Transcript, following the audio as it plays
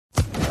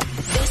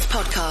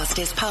podcast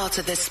is part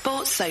of the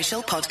Sports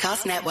Social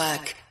Podcast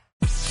Network.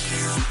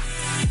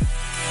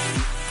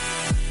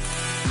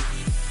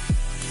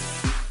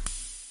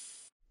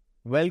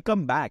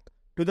 Welcome back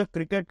to the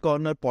Cricket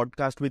Corner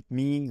podcast with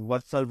me,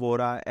 Vatsal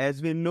Vora,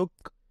 as we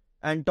look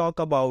and talk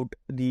about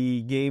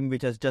the game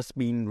which has just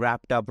been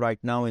wrapped up right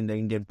now in the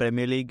Indian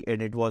Premier League,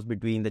 and it was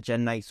between the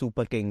Chennai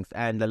Super Kings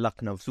and the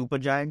Lucknow Super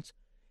Giants.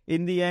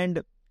 In the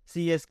end,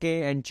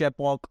 CSK and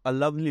Chepauk, a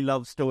lovely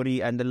love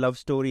story, and the love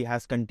story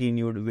has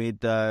continued with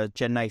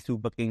Chennai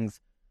Super Kings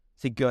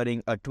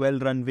securing a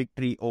 12-run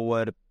victory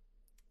over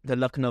the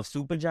Lucknow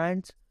Super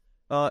Giants.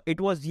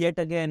 It was yet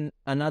again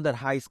another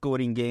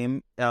high-scoring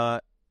game,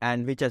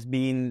 and which has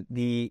been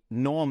the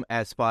norm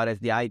as far as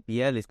the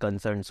IPL is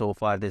concerned so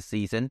far this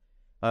season.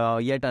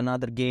 Yet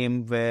another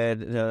game where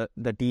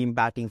the team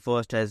batting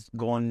first has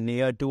gone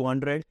near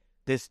 200.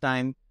 This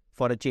time,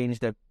 for a change,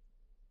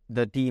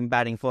 the team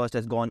batting first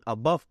has gone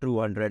above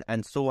 200,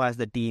 and so has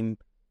the team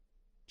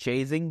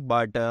chasing.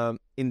 But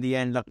in the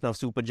end, Lucknow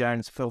Super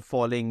Giants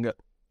falling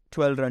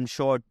 12 runs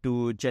short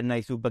to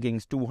Chennai Super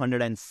Kings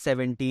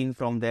 217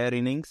 from their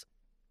innings.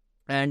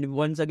 And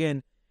once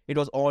again, it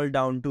was all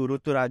down to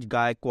Ruturaj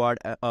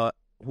Gaikwad,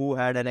 who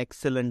had an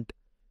excellent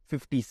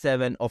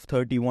 57 of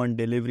 31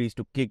 deliveries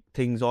to kick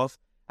things off.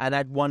 And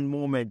at one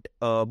moment,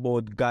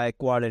 both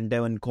Gaikwad and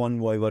Devon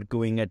Convoy were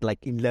going at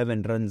like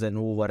 11 runs and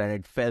over, and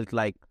it felt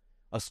like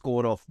a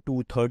score of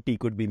 230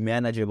 could be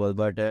manageable.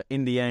 But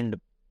in the end,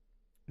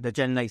 the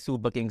Chennai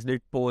Super Kings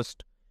did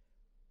post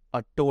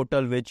a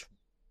total which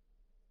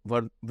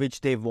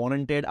they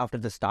warranted after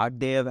the start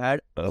they have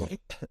had.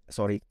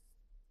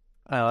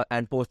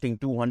 And posting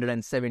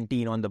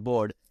 217 on the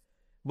board.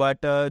 But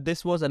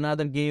this was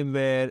another game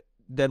where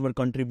there were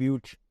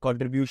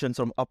contributions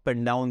from up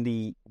and down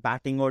the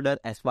batting order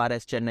as far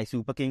as Chennai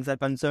Super Kings are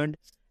concerned.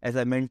 As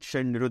I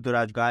mentioned,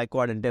 Ruturaj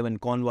Gaikwad and Devon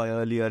Convoy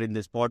earlier in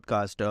this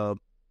podcast.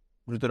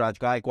 Ruturaj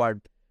Gaikwad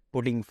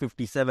putting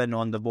 57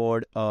 on the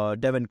board.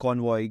 Devon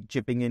Convoy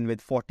chipping in with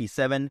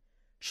 47.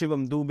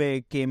 Shivam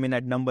Dube came in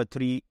at number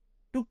 3.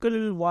 Took a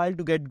little while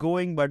to get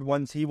going, but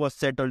once he was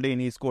settled in,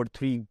 he scored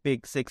 3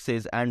 big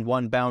sixes and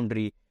 1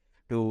 boundary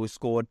to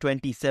score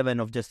 27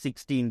 of just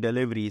 16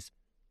 deliveries.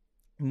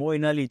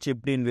 Moeen Ali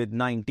chipped in with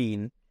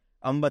 19.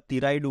 Ambat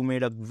Tiraidu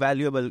made a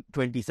valuable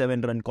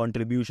 27-run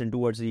contribution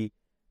towards the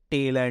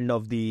tail end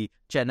of the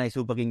Chennai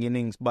Super King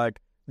innings, but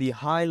the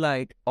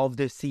highlight of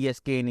the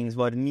CSK innings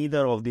were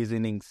neither of these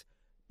innings.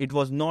 It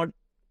was not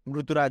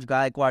Ruturaj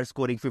Gaikwad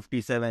scoring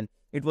 57.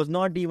 It was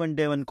not even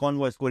Devon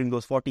Convoy scoring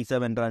those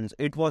 47 runs.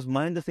 It was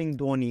Mahendra Singh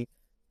Dhoni,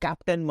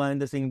 Captain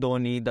Mahendra Singh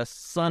Dhoni, the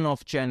son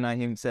of Chennai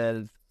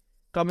himself,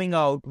 coming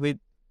out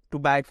to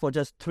bat for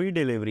just 3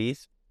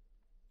 deliveries,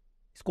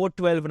 scored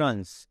 12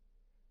 runs.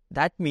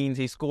 That means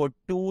he scored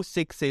 2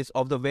 sixes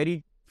of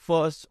the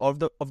first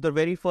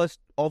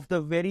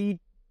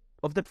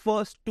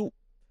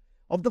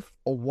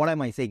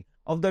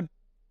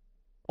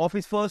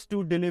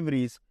two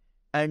deliveries,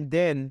 and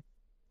then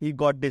he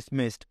got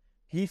dismissed.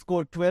 He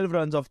scored 12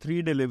 runs of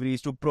 3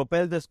 deliveries to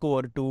propel the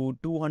score to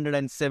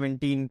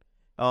 217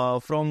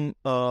 from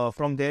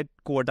their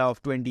quota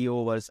of 20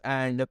 overs.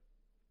 And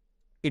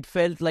it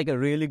felt like a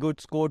really good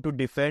score to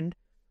defend,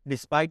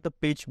 despite the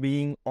pitch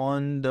being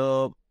on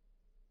the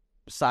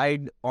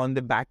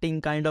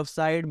batting kind of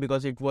side,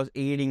 because it was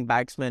aiding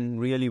batsmen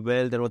really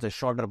well. There was a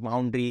shorter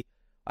boundary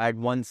at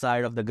one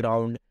side of the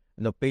ground.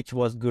 The pitch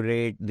was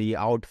great. The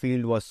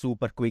outfield was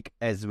super quick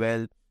as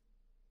well.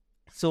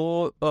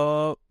 So,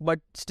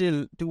 but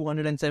still,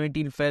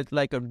 217 felt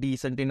like a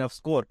decent enough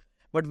score.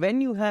 But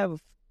when you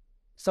have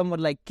someone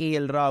like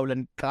KL Rahul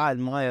and Kyle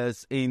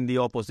Myers in the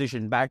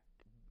opposition batting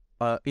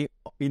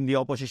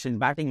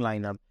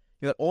lineup,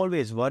 you're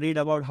always worried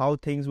about how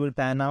things will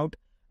pan out.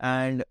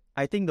 And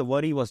I think the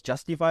worry was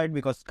justified,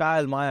 because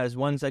Kyle Myers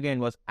once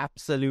again was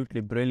absolutely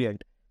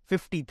brilliant.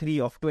 53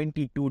 of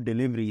 22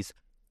 deliveries,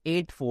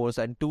 8 fours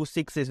and 2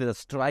 sixes with a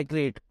strike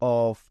rate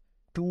of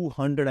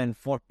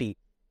 240.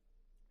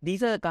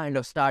 These are the kind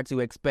of stats you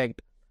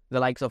expect the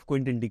likes of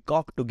Quinton de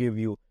Kock to give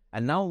you.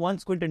 And now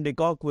once Quinton de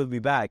Kock will be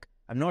back,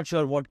 I'm not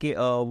sure what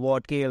KL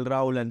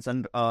Rahul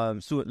and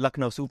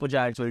Lucknow Super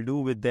Giants will do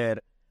with their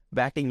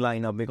batting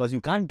lineup, because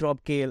you can't drop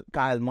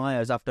Kyle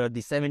Myers after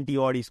the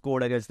 70-odd he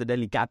scored against the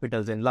Delhi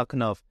Capitals in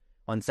Lucknow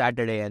on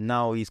Saturday, and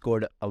now he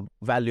scored a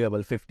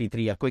valuable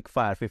 53, a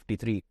quick-fire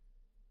 53.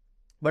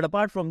 But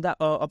apart from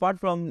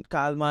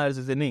Kyle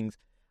Myers' innings,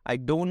 I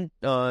don't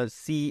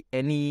see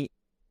any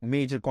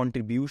major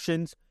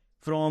contributions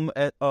from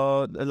the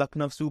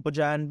Lucknow Super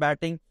Giant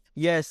batting.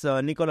 Yes,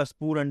 Nicholas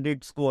Pooran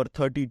did score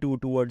 32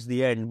 towards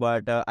the end,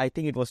 but I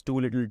think it was too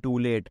little too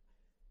late.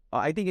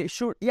 It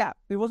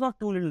was not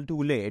too little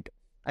too late.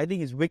 I think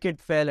his wicket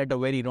fell at a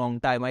very wrong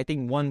time. I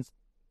think once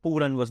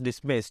Pooran was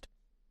dismissed,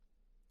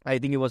 I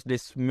think he was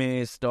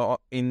dismissed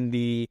in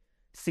the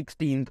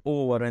 16th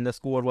over and the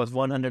score was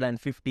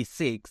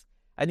 156.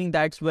 I think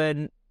that's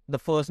when the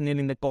first nail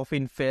in the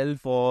coffin fell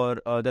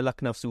for the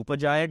Lucknow Super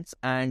Giants,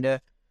 and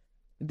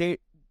they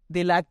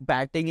lacked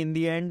batting in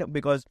the end,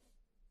 because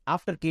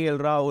after KL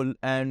Rahul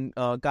and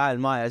Kyle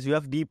Myers, you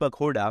have Deepak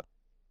Huda.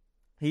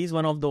 He's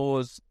one of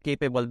those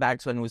capable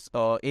batsmen who's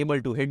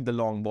able to hit the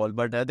long ball.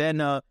 But then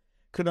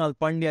Krunal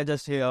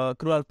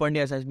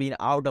Pandya has been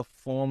out of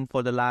form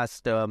for the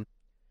last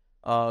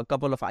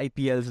couple of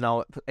IPLs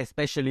now,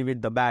 especially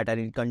with the bat,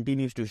 and it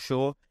continues to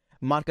show.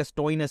 Marcus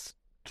Stoinis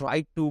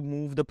tried to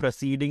move the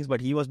proceedings,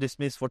 but he was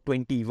dismissed for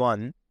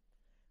 21.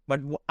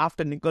 But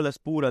after Nicholas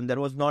Puran, there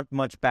was not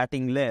much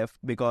batting left,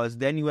 because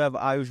then you have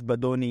Ayush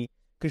Badoni,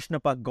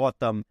 Krishnapak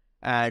Gautam,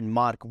 and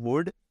Mark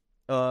Wood.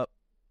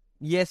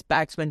 Yes,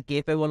 batsmen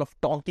capable of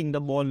talking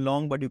the ball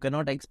long, but you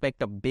cannot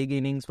expect a big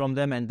innings from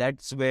them, and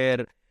that's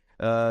where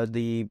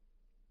the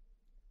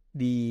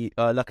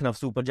Lucknow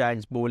Super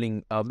Giants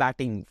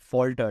batting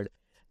faltered.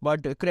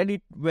 But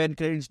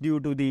credit's due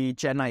to the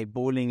Chennai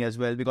bowling as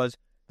well, because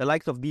the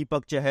likes of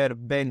Deepak Chahar,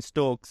 Ben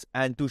Stokes,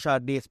 and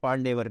Tushar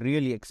Deshpande were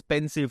really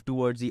expensive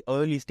towards the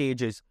early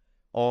stages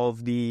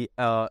of the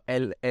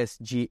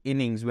LSG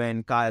innings,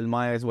 when Kyle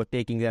Myers was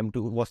taking them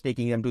to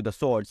the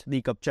swords.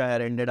 Deepak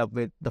Chahar ended up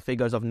with the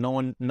figures of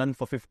none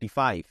for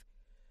 55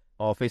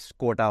 of his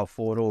quota of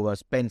 4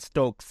 overs. Ben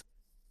Stokes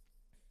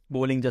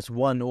bowling just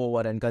 1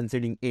 over and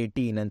conceding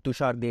 18, and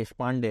Tushar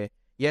Deshpande,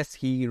 yes,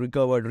 he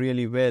recovered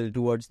really well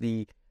towards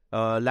the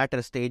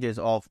latter stages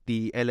of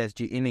the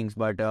LSG innings,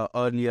 but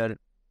earlier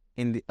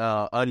in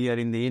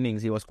the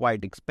innings he was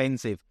quite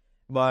expensive.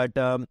 But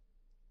MS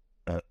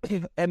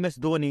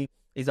Dhoni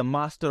is a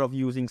master of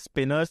using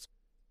spinners,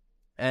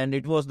 and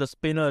it was the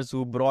spinners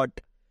who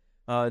brought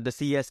the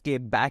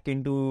CSK back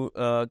into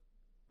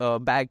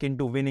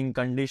winning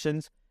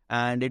conditions.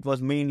 And it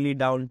was mainly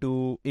down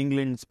to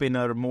England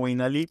spinner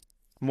Moeen Ali.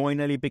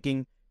 Moeen Ali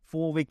picking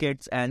 4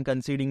 wickets and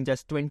conceding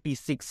just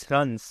 26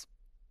 runs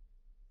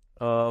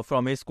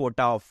from his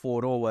quota of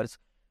 4 overs.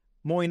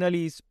 Moeen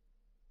Ali's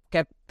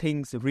kept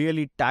things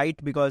really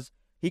tight, because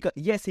he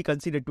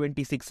conceded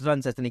 26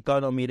 runs as an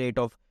economy rate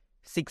of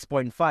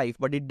 6.5,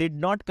 but it did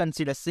not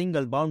concede a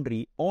single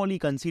boundary. All he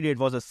conceded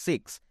was a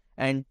 6,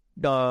 and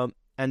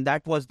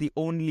that was the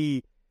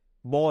only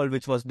ball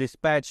which was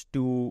dispatched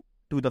to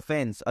the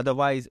fence.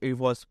 Otherwise, it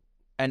was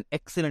an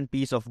excellent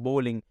piece of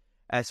bowling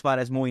as far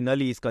as Moeen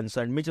Ali is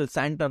concerned. Mitchell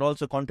Santner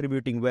also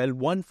contributing well,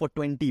 1 for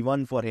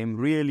 21 for him,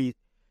 really,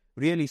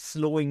 really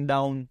slowing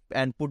down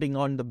and putting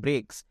on the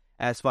brakes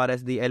as far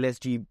as the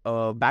LSG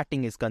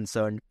batting is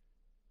concerned.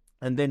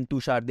 And then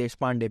Tushar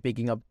Deshpande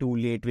picking up 2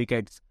 late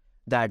wickets,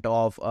 that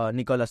of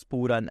Nicholas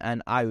Puran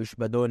and Ayush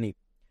Badoni.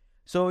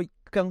 So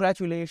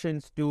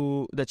congratulations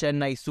to the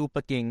Chennai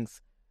Super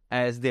Kings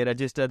as they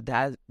registered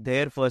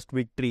their first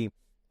victory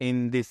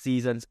in this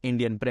season's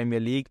Indian Premier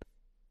League.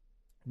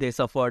 They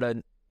suffered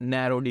a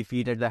narrow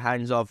defeat at the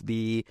hands of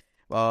the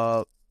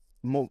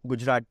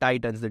Gujarat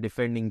Titans, the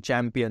defending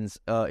champions,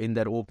 in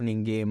their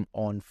opening game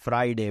on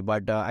Friday.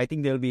 But I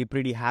think they'll be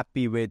pretty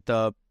happy with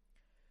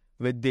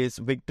this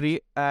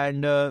victory.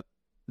 And the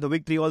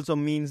victory also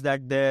means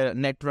that their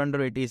net run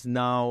rate is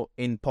now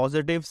in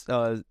positives.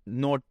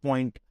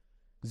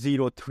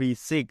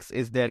 0.036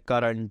 is their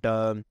current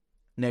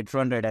net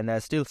run rate, and they're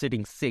still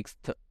sitting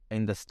 6th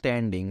in the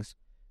standings.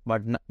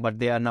 But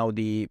they are now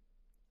the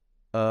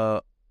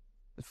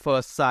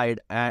first side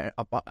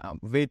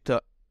with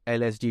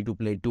LSG to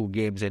play 2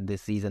 games in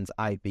this season's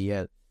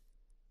IPL.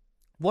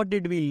 What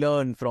did we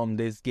learn from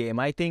this game?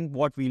 I think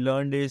what we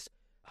learned is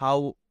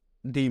how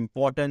the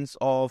importance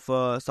of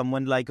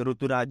someone like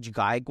Ruturaj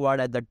Gaikwad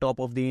at the top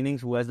of the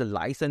innings, who has the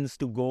license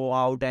to go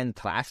out and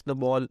thrash the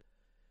ball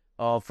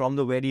from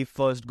the very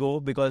first go,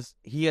 because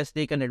he has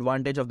taken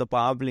advantage of the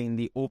power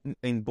play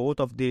in both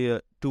of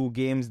the 2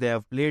 games they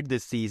have played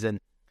this season.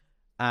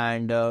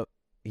 And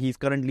he's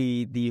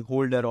currently the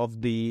holder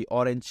of the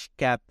orange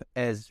cap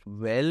as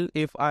well,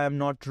 if I am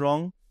not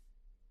wrong.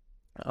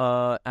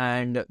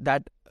 And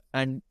that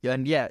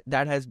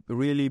has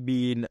really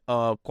been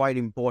quite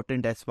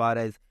important as far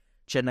as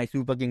Chennai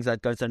Super Kings are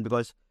concerned,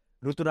 because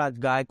Ruturaj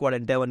Gaikwad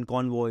and Devon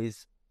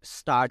Convoy's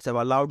starts have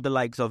allowed the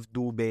likes of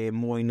Dubey,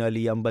 Moeen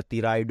Ali,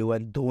 Ambati Rayudu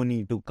and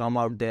Dhoni to come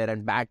out there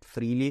and bat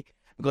freely,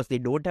 because they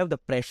don't have the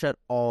pressure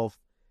of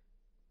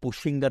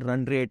pushing the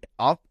run rate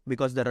up,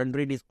 because the run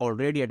rate is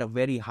already at a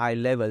very high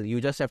level. You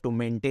just have to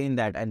maintain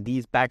that, and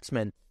these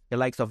batsmen, the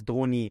likes of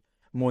Dhoni,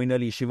 Moeen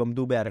Ali, Shivam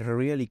Dubey, are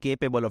really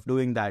capable of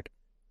doing that.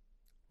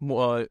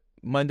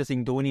 Mahendra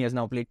Singh Dhoni has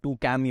now played 2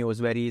 cameos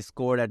where he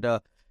scored at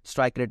a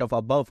strike rate of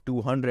above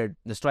 200.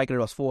 The strike rate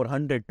was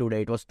 400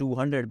 today. It was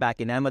 200 back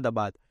in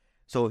Ahmedabad.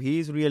 So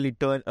he's really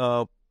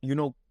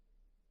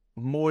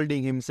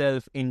molding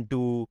himself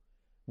into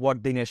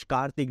what Dinesh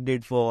Karthik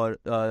did for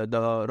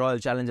the Royal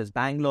Challengers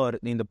Bangalore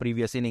in the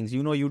previous innings.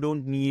 You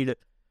don't need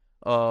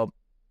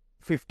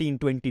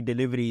 15-20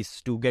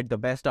 deliveries to get the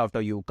best out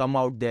of you. Come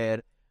out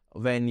there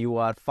when you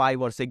are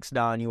 5 or 6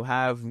 down, you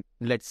have,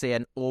 let's say,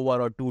 an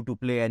over or 2 to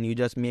play, and you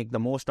just make the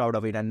most out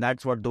of it. And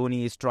that's what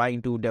Dhoni is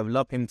trying to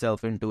develop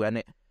himself into.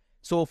 And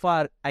so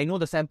far, I know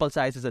the sample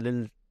size is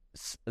a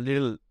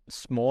little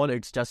small.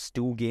 It's just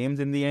 2 games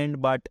in the end,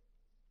 but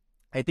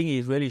I think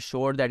he's really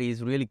sure that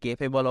he's really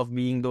capable of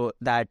being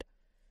that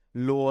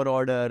lower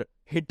order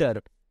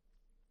hitter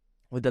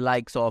with the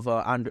likes of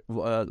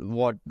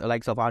what the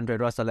likes of Andre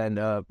Russell and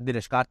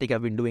Dinesh Karthik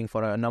have been doing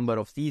for a number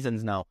of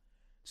seasons now.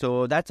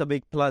 So that's a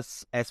big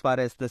plus as far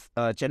as the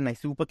Chennai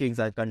Super Kings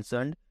are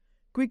concerned.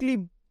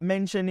 Quickly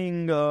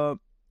mentioning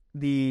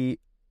the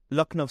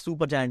Lucknow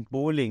Super Giant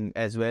bowling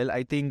as well.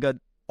 I think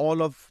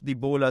all of the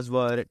bowlers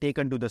were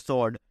taken to the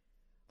sword,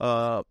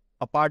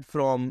 apart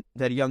from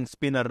their young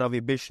spinner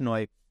Ravi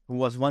Bishnoi, who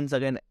was once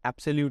again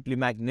absolutely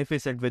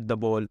magnificent with the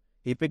ball.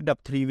 He picked up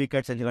 3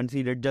 wickets and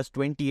conceded just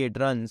 28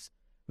 runs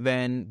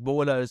when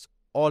bowlers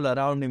all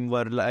around him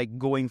were like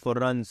going for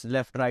runs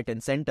left, right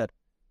and centre.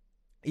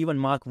 Even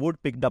Mark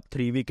Wood picked up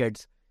 3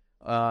 wickets,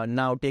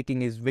 now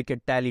taking his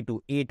wicket tally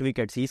to 8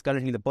 wickets. He's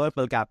currently the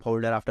purple cap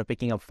holder after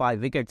picking up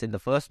 5 wickets in the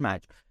first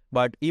match.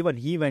 But even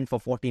he went for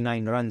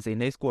 49 runs in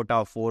his quota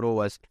of 4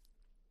 overs.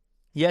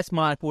 Yes,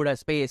 Mark Wood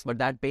has pace, but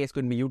that pace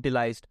could be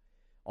utilised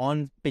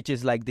on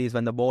pitches like these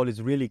when the ball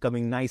is really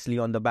coming nicely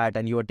on the bat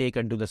and you are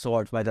taken to the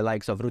swords by the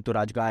likes of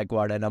Ruturaj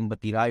Gaikwad and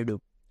Ambati Rayudu.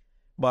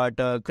 But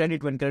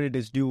credit when credit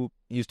is due,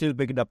 you still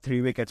picked up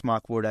 3 wickets,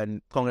 Mark Wood,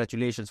 and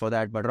congratulations for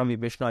that. But Ravi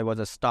Bishnoi was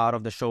a star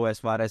of the show as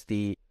far as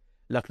the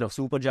Lucknow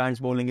Super Giants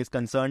bowling is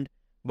concerned.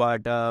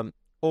 But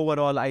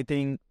overall, I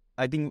think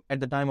at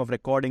the time of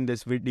recording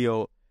this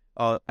video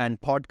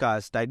and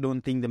podcast, I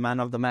don't think the Man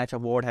of the Match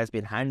award has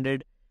been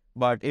handed.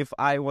 But if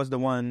I was the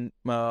one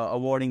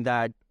awarding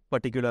that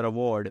particular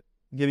award,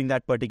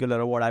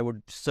 I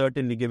would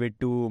certainly give it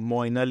to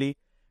Moeen Ali.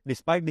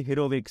 Despite the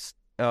heroics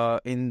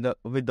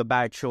with the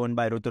bat shown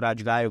by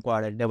Ruturaj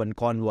Gaikwad and Devon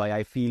Convoy,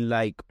 I feel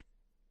like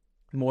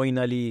Moeen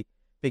Ali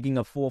picking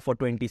a 4 for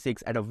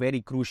 26 at a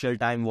very crucial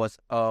time was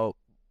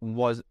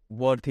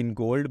worth in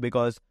gold,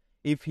 because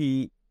if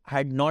he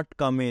had not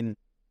come in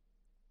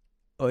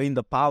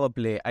the power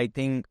play, I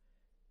think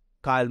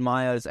Kyle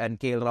Myers and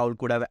KL Rahul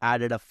could have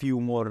added a few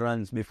more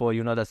runs before,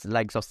 the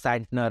likes of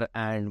Santner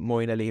and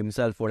Moeen Ali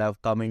himself would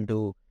have come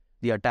into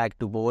the attack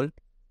to bowl.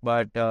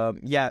 But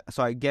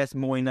so I guess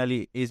Moeen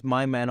Ali is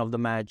my man of the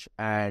match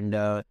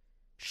and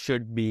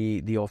should be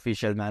the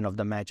official man of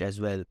the match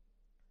as well.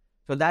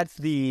 So that's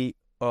the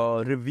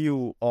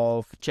review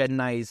of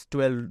Chennai's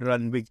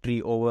 12-run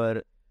victory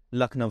over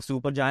Lucknow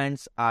Super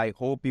Giants. I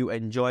hope you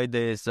enjoyed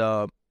this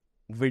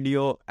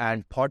video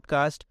and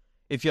podcast.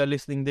 If you're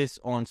listening this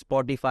on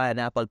Spotify and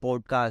Apple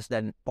Podcasts,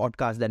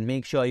 then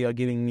make sure you're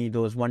giving me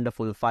those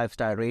wonderful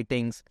 5-star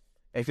ratings.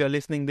 If you're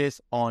listening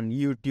this on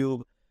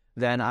YouTube,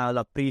 then I'll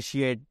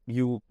appreciate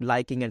you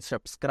liking and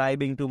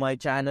subscribing to my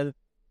channel.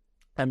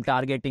 I'm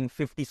targeting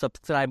 50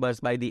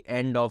 subscribers by the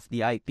end of the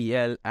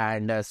IPL,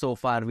 and so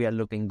far we are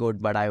looking good,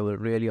 but I will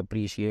really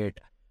appreciate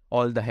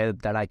all the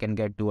help that I can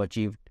get to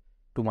achieve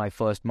to my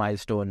first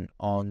milestone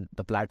on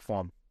the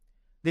platform.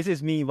 This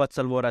is me,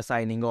 Vatsal Vora,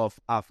 signing off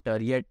after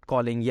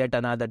calling yet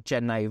another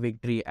Chennai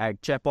victory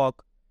at Chepauk.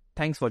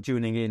 Thanks for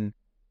tuning in.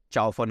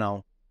 Ciao for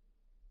now.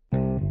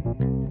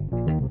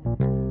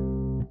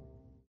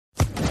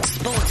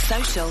 Sports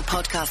Social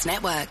Podcast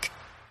Network.